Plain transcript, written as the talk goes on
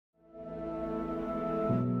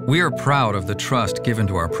We are proud of the trust given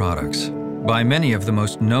to our products by many of the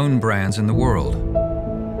most known brands in the world.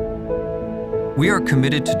 We are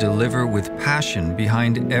committed to deliver with passion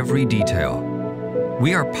behind every detail.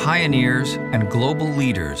 We are pioneers and global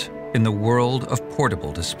leaders in the world of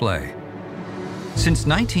portable display. Since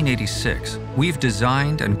 1986, we've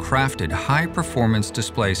designed and crafted high-performance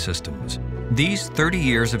display systems. These 30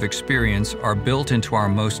 years of experience are built into our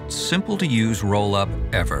most simple-to-use roll-up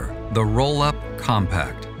ever, the Roll Up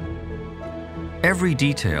Compact. Every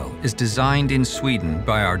detail is designed in Sweden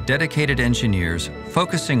by our dedicated engineers,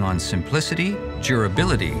 focusing on simplicity,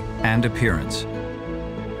 durability, and appearance.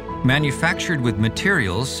 Manufactured with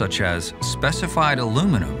materials such as specified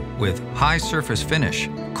aluminum with high surface finish,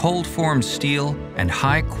 cold-formed steel, and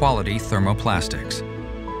high-quality thermoplastics.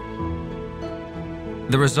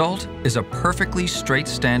 The result is a perfectly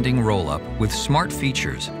straight-standing roll-up with smart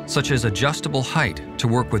features such as adjustable height to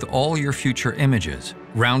work with all your future images,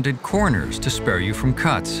 rounded corners to spare you from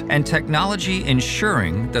cuts, and technology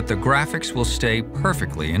ensuring that the graphics will stay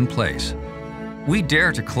perfectly in place. We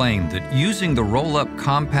dare to claim that using the Roll Up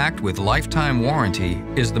Compact with lifetime warranty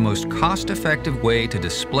is the most cost-effective way to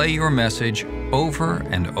display your message over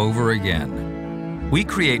and over again. We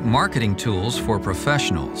create marketing tools for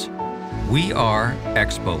professionals. We are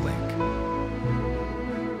Expolinc.